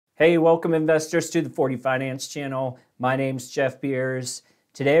Hey, welcome investors to the 40 Finance channel. My name's Jeff Beers.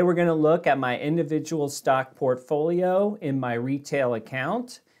 Today we're going to look at my individual stock portfolio in my retail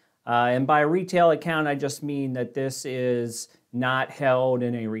account. And by retail account, I just mean that this is not held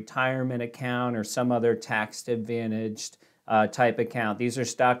in a retirement account or some other tax-advantaged type account. These are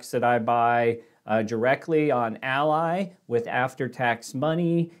stocks that I buy directly on Ally with after-tax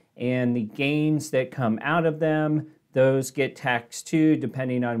money, and the gains that come out of them, those get taxed too,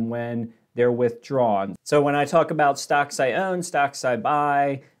 depending on when they're withdrawn. So when I talk about stocks I own, stocks I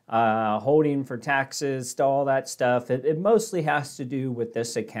buy, holding for taxes, all that stuff, it mostly has to do with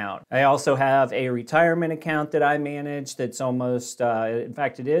this account. I also have a retirement account that I manage that's almost, in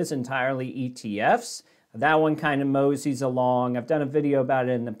fact, it is entirely ETFs. That one kind of moseys along. I've done a video about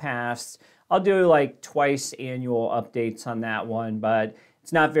it in the past. I'll do like twice annual updates on that one, but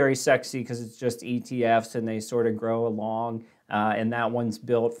it's not very sexy because it's just ETFs and they sort of grow along. And that one's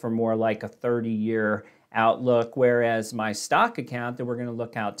built for more like a 30-year outlook, whereas my stock account that we're going to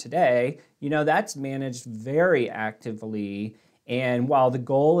look at today, that's managed very actively. And while the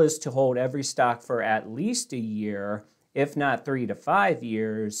goal is to hold every stock for at least a year, if not 3 to 5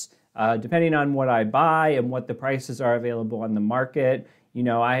 years, depending on what I buy and what the prices are available on the market,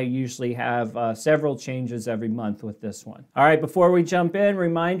 I usually have several changes every month with this one. All right, before we jump in,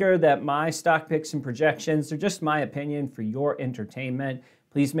 reminder that my stock picks and projections are just my opinion for your entertainment.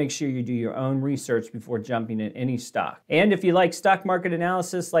 Please make sure you do your own research before jumping in any stock. And if you like stock market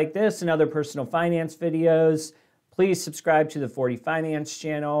analysis like this and other personal finance videos, please subscribe to the 40 Finance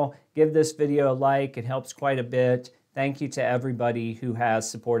channel. Give this video a like, it helps quite a bit. Thank you to everybody who has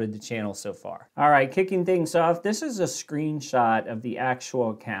supported the channel so far. All right, kicking things off, this is a screenshot of the actual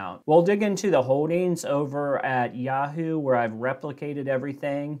account. We'll dig into the holdings over at Yahoo, where I've replicated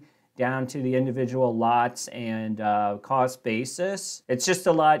everything down to the individual lots and cost basis. It's just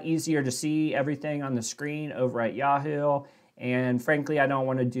a lot easier to see everything on the screen over at Yahoo. And frankly, I don't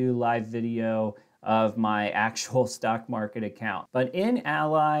want to do live video of my actual stock market account. But in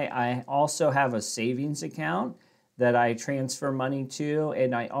Ally, I also have a savings account that I transfer money to,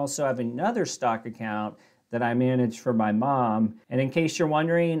 and I also have another stock account that I manage for my mom. And in case you're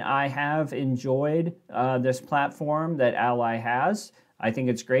wondering, I have enjoyed this platform that Ally has. I think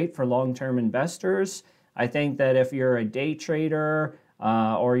it's great for long-term investors. I think that if you're a day trader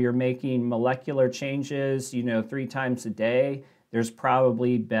or you're making molecular changes, 3 times a day, there's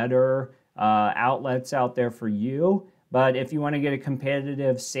probably better outlets out there for you. But if you want to get a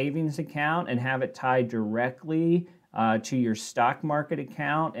competitive savings account and have it tied directly to your stock market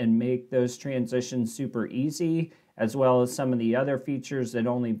account and make those transitions super easy, as well as some of the other features that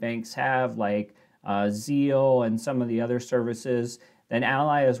only banks have, like Zeal and some of the other services, then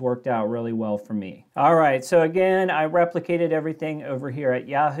Ally has worked out really well for me. All right, so again, I replicated everything over here at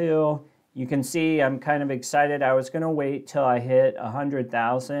Yahoo. You can see I'm kind of excited. I was going to wait till I hit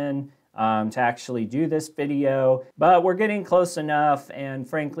 100,000 to actually do this video, but we're getting close enough, and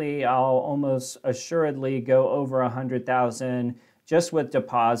frankly, I'll almost assuredly go over 100,000 just with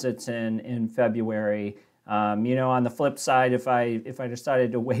deposits in February. On the flip side, if I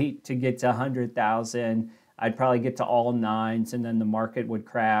decided to wait to get to 100,000, I'd probably get to all 9s, and then the market would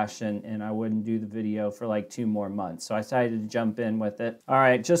crash, and I wouldn't do the video for like 2 more months. So I decided to jump in with it. All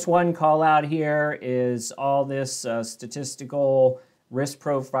right, just one call out here is all this statistical risk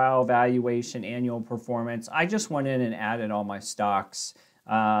profile, valuation, annual performance. I just went in and added all my stocks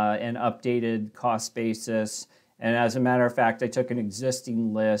and updated cost basis. And as a matter of fact, I took an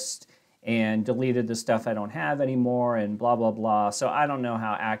existing list and deleted the stuff I don't have anymore and blah, blah, blah. So I don't know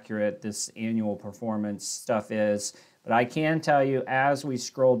how accurate this annual performance stuff is, but I can tell you as we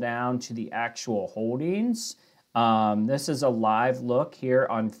scroll down to the actual holdings, this is a live look here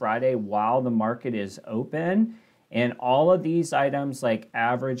on Friday while the market is open. And all of these items like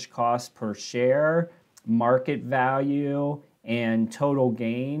average cost per share, market value, and total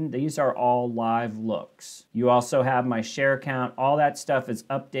gain, these are all live looks. You also have my share count. All that stuff is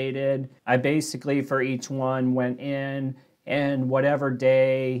updated. I basically, for each one, went in and whatever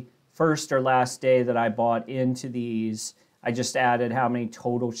day, first or last day that I bought into these, I just added how many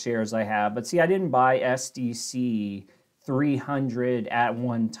total shares I have. But see, I didn't buy SDC 300 at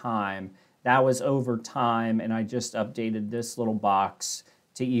one time. That was over time, and I just updated this little box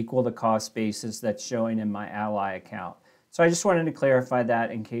to equal the cost basis that's showing in my Ally account. So I just wanted to clarify that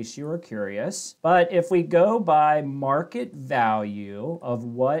in case you were curious. But if we go by market value of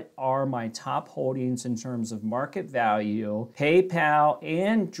what are my top holdings in terms of market value, PayPal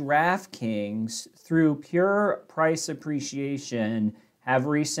and DraftKings, through pure price appreciation, have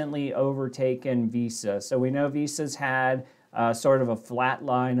recently overtaken Visa. So we know Visa's had sort of a flat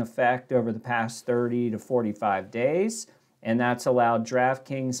line effect over the past 30 to 45 days. And that's allowed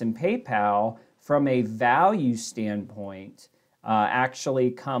DraftKings and PayPal, from a value standpoint,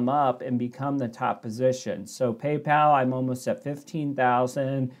 actually come up and become the top position. So PayPal, I'm almost at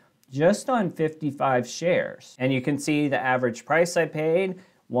 15,000 just on 55 shares. And you can see the average price I paid,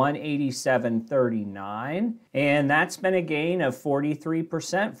 $187.39, and that's been a gain of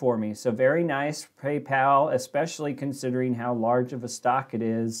 43% for me. So very nice. PayPal, especially considering how large of a stock it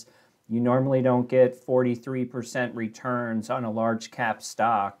is. You normally don't get 43% returns on a large cap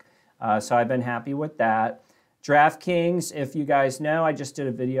stock. So I've been happy with that. DraftKings, if you guys know, I just did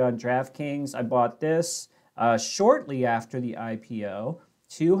a video on DraftKings. I bought this shortly after the IPO,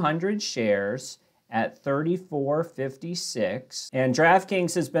 200 shares at $34.56. And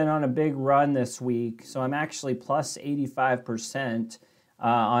DraftKings has been on a big run this week, so I'm actually plus 85%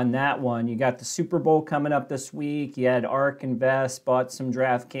 on that one. You got the Super Bowl coming up this week. You had ARK Invest, bought some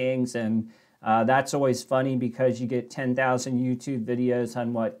DraftKings, and that's always funny because you get 10,000 YouTube videos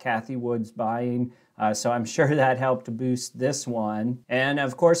on what Cathie Wood's buying. So I'm sure that helped to boost this one. And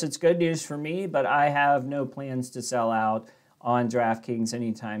of course, it's good news for me, but I have no plans to sell out on DraftKings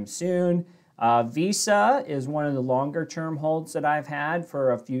anytime soon. Visa is one of the longer term holds that I've had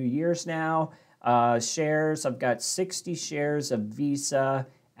for a few years now. Shares, I've got 60 shares of Visa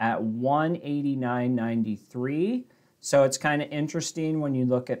at $189.93. So it's kind of interesting when you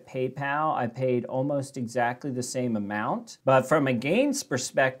look at PayPal. I paid almost exactly the same amount. But from a gains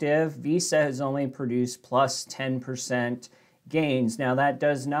perspective, Visa has only produced plus 10% gains. Now that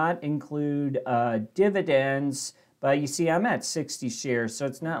does not include dividends, but you see I'm at 60 shares, so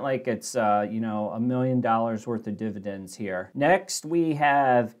it's not like it's $1 million worth of dividends here. Next we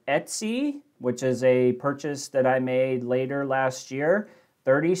have Etsy, which is a purchase that I made later last year,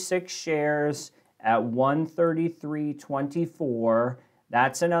 36 shares at $133.24.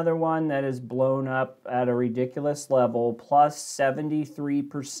 That's another one that is blown up at a ridiculous level, plus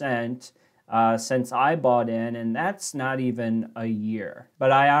 73% since I bought in, and that's not even a year.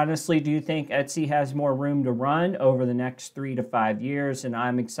 But I honestly do think Etsy has more room to run over the next 3 to 5 years, and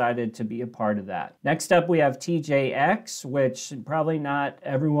I'm excited to be a part of that. Next up, we have TJX, which probably not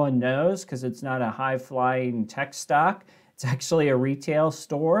everyone knows because it's not a high-flying tech stock. It's actually a retail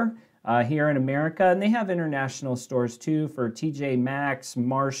store here in America, and they have international stores too for TJ Maxx,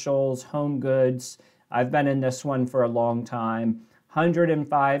 Marshalls, Home Goods. I've been in this one for a long time.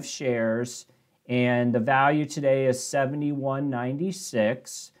 105 shares, and the value today is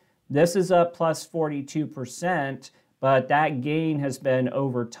 $71.96. This is up plus 42%, but that gain has been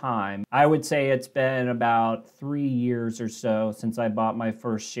over time. I would say it's been about 3 years or so since I bought my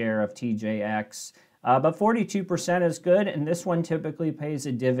first share of TJX. But 42% is good, and this one typically pays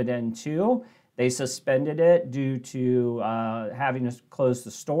a dividend too. They suspended it due to having to close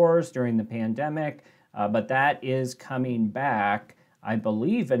the stores during the pandemic, but that is coming back, I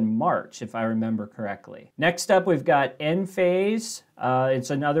believe, in March, if I remember correctly. Next up, we've got Enphase. It's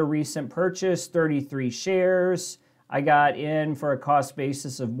another recent purchase, 33 shares. I got in for a cost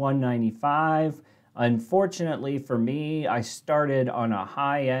basis of $195. Unfortunately for me, I started on a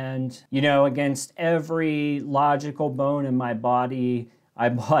high end. You know, against every logical bone in my body, I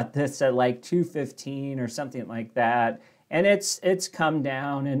bought this at like $215 or something like that. And it's come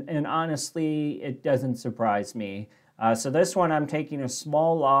down, and honestly, it doesn't surprise me. So this one, I'm taking a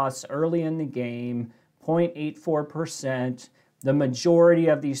small loss early in the game, 0.84%. The majority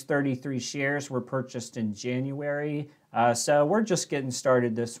of these 33 shares were purchased in January. So we're just getting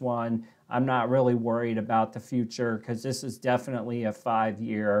started this one. I'm not really worried about the future because this is definitely a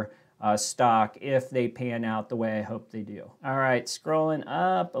 5-year stock if they pan out the way I hope they do. All right, scrolling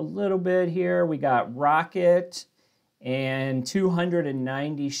up a little bit here, we got Rocket and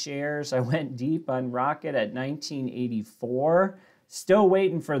 290 shares. I went deep on Rocket at 1984. Still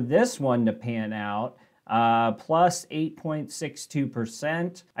waiting for this one to pan out. Plus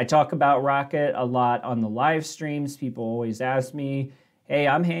 8.62%. I talk about Rocket a lot on the live streams. People always ask me, hey,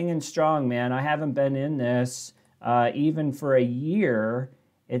 I'm hanging strong, man. I haven't been in this even for a year.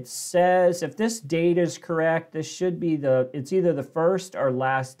 It says, if this date is correct, this should be it's either the first or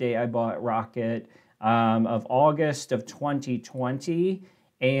last day I bought Rocket of August of 2020.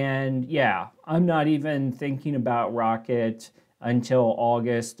 And yeah, I'm not even thinking about Rocket until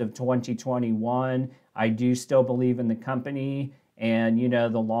August of 2021. I do still believe in the company, and you know,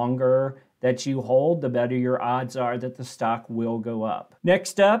 the longer that you hold, the better your odds are that the stock will go up.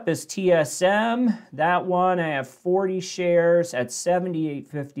 Next up is TSM. That one, I have 40 shares at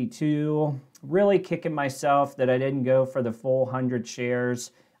 $78.52. Really kicking myself that I didn't go for the full 100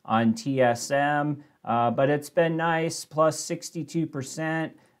 shares on TSM. but it's been nice, plus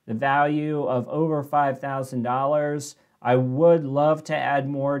 62%, the value of over $5,000. I would love to add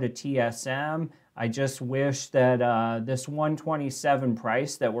more to TSM. I just wish that this 127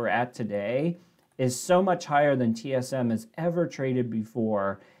 price that we're at today is so much higher than TSM has ever traded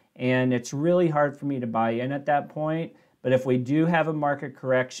before. And it's really hard for me to buy in at that point. But if we do have a market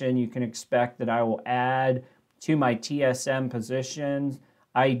correction, you can expect that I will add to my TSM positions,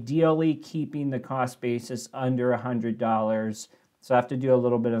 ideally keeping the cost basis under $100. So I have to do a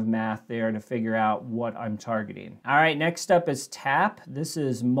little bit of math there to figure out what I'm targeting. All right, next up is TAP. This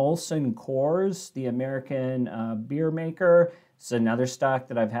is Molson Coors, the American beer maker. It's another stock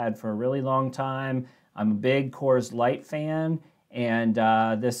that I've had for a really long time. I'm a big Coors Light fan, and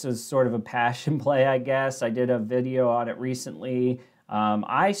this is sort of a passion play, I guess. I did a video on it recently.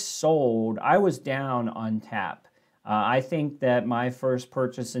 I was down on TAP. I think that my first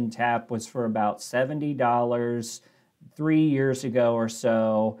purchase in TAP was for about $70 3 years ago or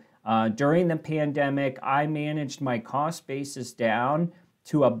so. During the pandemic, I managed my cost basis down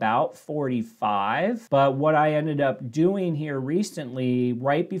to about 45. But what I ended up doing here recently,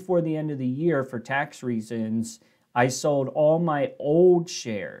 right before the end of the year for tax reasons, I sold all my old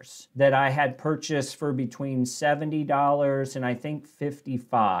shares that I had purchased for between $70 and I think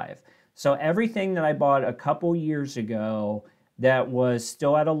 $55. So everything that I bought a couple years ago that was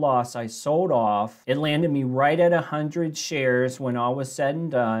still at a loss, I sold off. It landed me right at 100 shares when all was said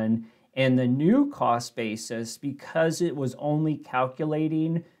and done. And the new cost basis, because it was only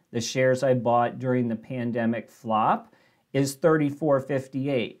calculating the shares I bought during the pandemic flop, is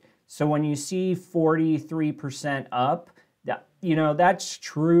 $34.58. So when you see 43% up, that's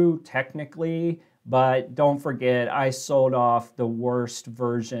true technically, but don't forget I sold off the worst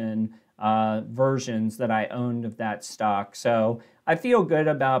versions that I owned of that stock. So I feel good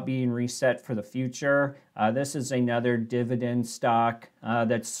about being reset for the future. This is another dividend stock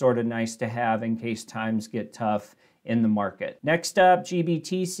that's sort of nice to have in case times get tough in the market. Next up,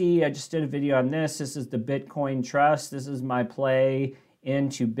 GBTC. I just did a video on this. This is the Bitcoin Trust. This is my play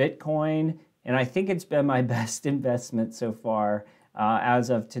into Bitcoin, and I think it's been my best investment so far as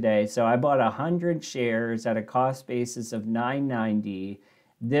of today. So I bought 100 shares at a cost basis of $9.90.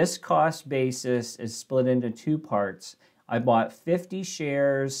 This cost basis is split into two parts. I bought 50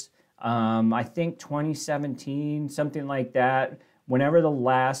 shares, I think 2017, something like that. Whenever the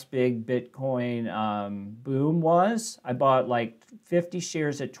last big Bitcoin boom was, I bought like 50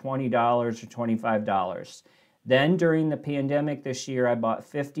 shares at $20 or $25. Then during the pandemic this year, I bought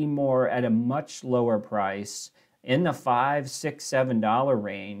 50 more at a much lower price in the $5, $6, $7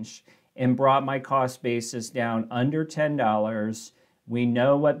 range and brought my cost basis down under $10. We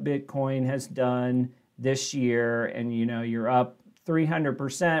know what Bitcoin has done this year, and you're up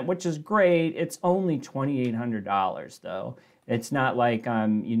 300%, which is great. It's only $2,800 though. It's not like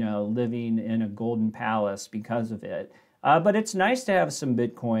I'm, living in a golden palace because of it. But it's nice to have some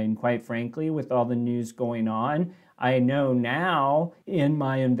Bitcoin, quite frankly, with all the news going on. I know now in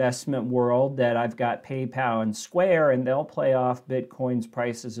my investment world that I've got PayPal and Square, and they'll play off Bitcoin's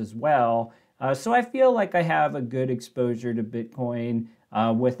prices as well. So I feel like I have a good exposure to Bitcoin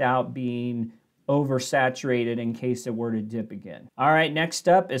without being oversaturated in case it were to dip again. All right, next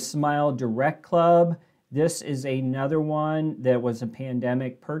up is Smile Direct Club. This is another one that was a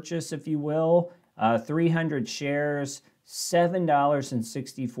pandemic purchase, if you will. 300 shares,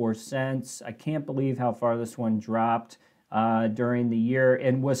 $7.64. I can't believe how far this one dropped during the year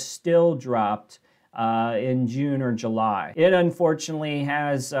and was still dropped in June or July. It unfortunately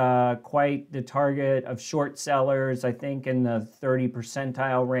has quite the target of short sellers, I think in the 30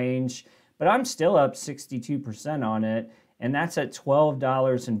 percentile range, but I'm still up 62% on it, and that's at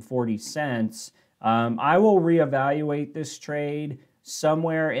 $12.40. I will reevaluate this trade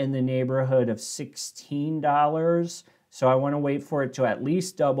somewhere in the neighborhood of $16. So I want to wait for it to at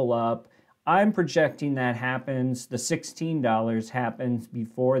least double up. I'm projecting that happens, the $16 happens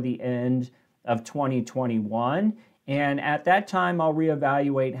before the end of 2021. And at that time, I'll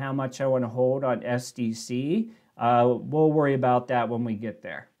reevaluate how much I want to hold on SDC. We'll worry about that when we get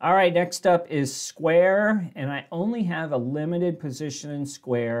there. All right, next up is Square, and I only have a limited position in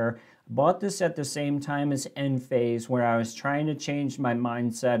Square. Bought this at the same time as Enphase, where I was trying to change my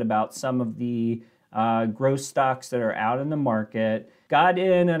mindset about some of the growth stocks that are out in the market. Got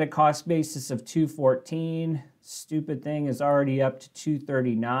in at a cost basis of $214. Stupid thing is already up to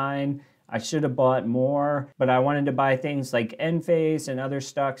 $239. I should have bought more, but I wanted to buy things like Enphase and other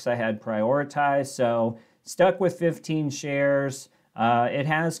stocks I had prioritized, so stuck with 15 shares. It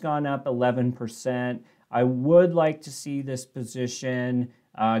has gone up 11%. I would like to see this position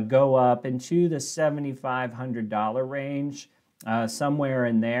go up into the $7,500 range, somewhere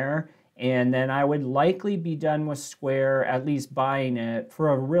in there. And then I would likely be done with Square, at least buying it, for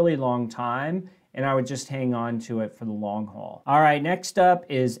a really long time. And I would just hang on to it for the long haul. All right, next up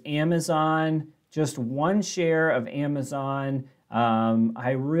is Amazon. Just one share of Amazon.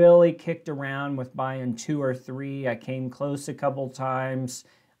 I really kicked around with buying 2 or 3. I came close a couple times.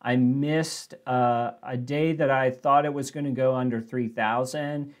 I missed a day that I thought it was going to go under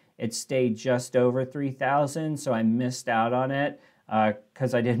 3,000. It stayed just over 3,000, so I missed out on it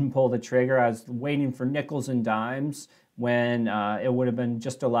because I didn't pull the trigger. I was waiting for nickels and dimes when it would have been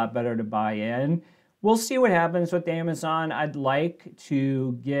just a lot better to buy in. We'll see what happens with Amazon. I'd like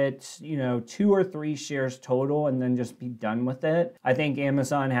to get, 2 or 3 shares total and then just be done with it. I think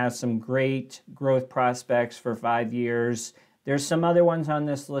Amazon has some great growth prospects for 5 years. There's some other ones on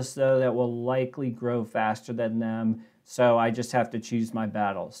this list, though, that will likely grow faster than them. So I just have to choose my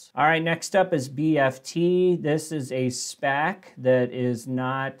battles. All right, next up is BFT. This is a SPAC that is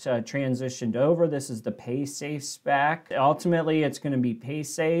not transitioned over. This is the PaySafe SPAC. Ultimately, it's going to be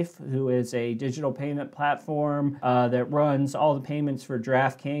PaySafe, who is a digital payment platform that runs all the payments for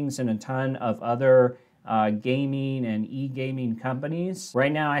DraftKings and a ton of other gaming and e-gaming companies.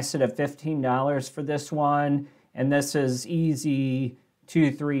 Right now, I sit at $15 for this one, and this is easy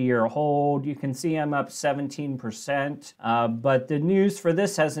 2-3 year hold. You can see I'm up 17%, but the news for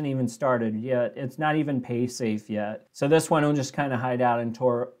this hasn't even started yet. It's not even PaySafe yet. So this one will just kind of hide out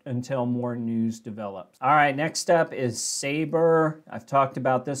until more news develops. All right, next up is Sabre. I've talked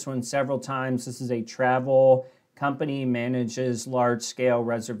about this one several times. This is a travel company, manages large-scale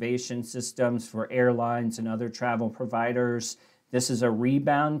reservation systems for airlines and other travel providers. This is a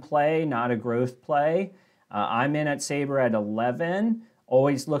rebound play, not a growth play. I'm in at Sabre at 11.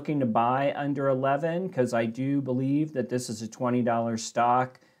 Always looking to buy under 11 because I do believe that this is a $20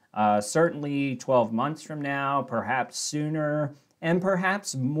 stock. Certainly 12 months from now, perhaps sooner, and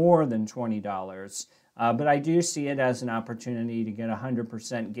perhaps more than $20. But I do see it as an opportunity to get a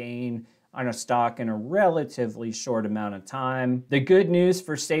 100% gain on a stock in a relatively short amount of time. The good news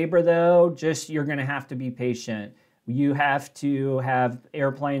for Sabre, though, just you're going to have to be patient. You have to have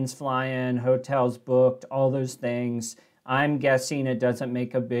airplanes flying, hotels booked, all those things. I'm guessing it doesn't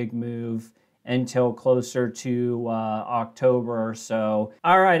make a big move until closer to October or so.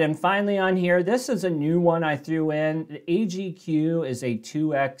 All right, and finally on here, this is a new one I threw in. The AGQ is a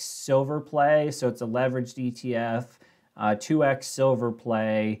 2X silver play, so it's a leveraged ETF, 2X silver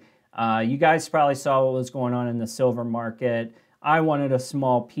play. You guys probably saw what was going on in the silver market. I wanted a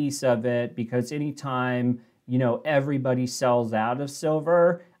small piece of it because anytime everybody sells out of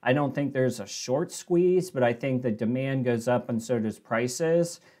silver, I don't think there's a short squeeze, but I think the demand goes up and so does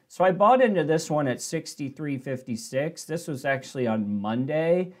prices. So I bought into this one at $63.56. This was actually on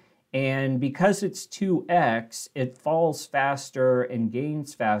Monday. And because it's 2X, it falls faster and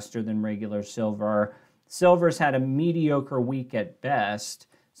gains faster than regular silver. Silver's had a mediocre week at best.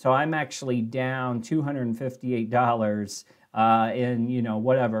 So I'm actually down $258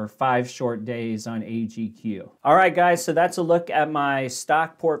 in, 5 short days on AGQ. All right, guys, so that's a look at my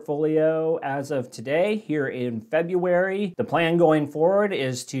stock portfolio as of today here in February. The plan going forward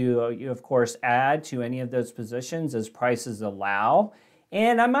is to, of course, add to any of those positions as prices allow.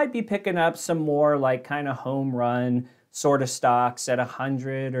 And I might be picking up some more like kind of home run sort of stocks at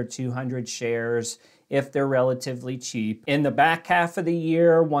 100 or 200 shares if they're relatively cheap. In the back half of the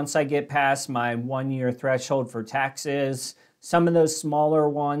year, once I get past my 1-year threshold for taxes, some of those smaller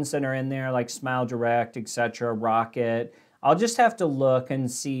ones that are in there like Smile Direct, etc., Rocket, I'll just have to look and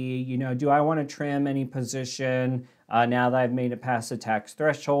see, do I want to trim any position now that I've made it past the tax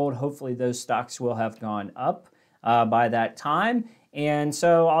threshold? Hopefully those stocks will have gone up by that time. And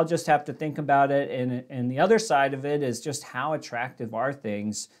so I'll just have to think about it. And the other side of it is just how attractive are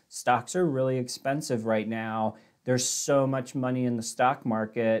things. Stocks are really expensive right now. There's so much money in the stock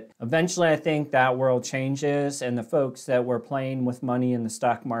market. Eventually, I think that world changes and the folks that were playing with money in the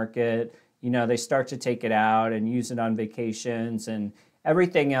stock market, they start to take it out and use it on vacations and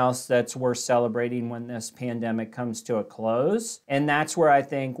everything else that's worth celebrating when this pandemic comes to a close. And that's where I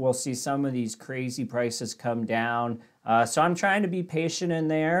think we'll see some of these crazy prices come down. So I'm trying to be patient in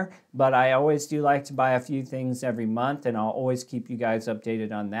there, but I always do like to buy a few things every month, and I'll always keep you guys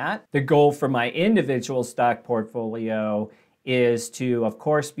updated on that. The goal for my individual stock portfolio is to, of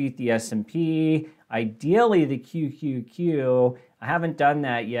course, beat the S&P, ideally the QQQ. I haven't done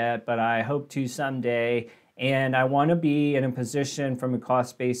that yet, but I hope to someday. And I want to be in a position from a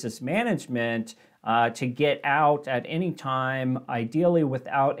cost basis management to get out at any time, ideally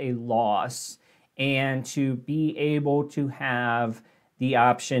without a loss, and to be able to have the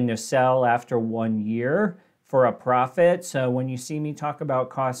option to sell after 1 year for a profit. So when you see me talk about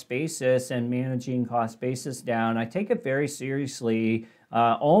cost basis and managing cost basis down, I take it very seriously,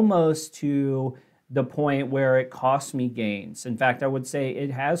 almost to the point where it costs me gains. In fact, I would say it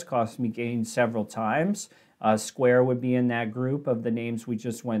has cost me gains several times. Square would be in that group of the names we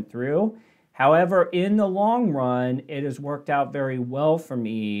just went through. However, in the long run, it has worked out very well for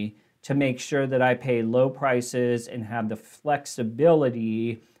me to make sure that I pay low prices and have the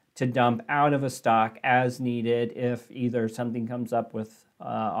flexibility to dump out of a stock as needed if either something comes up with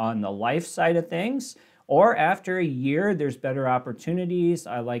on the life side of things, or after a year, there's better opportunities.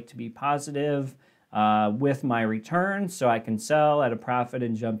 I like to be positive with my returns so I can sell at a profit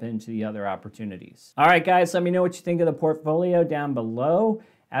and jump into the other opportunities. All right, guys, let me know what you think of the portfolio down below.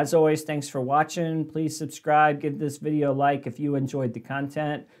 As always, thanks for watching. Please subscribe, give this video a like if you enjoyed the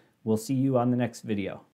content. We'll see you on the next video.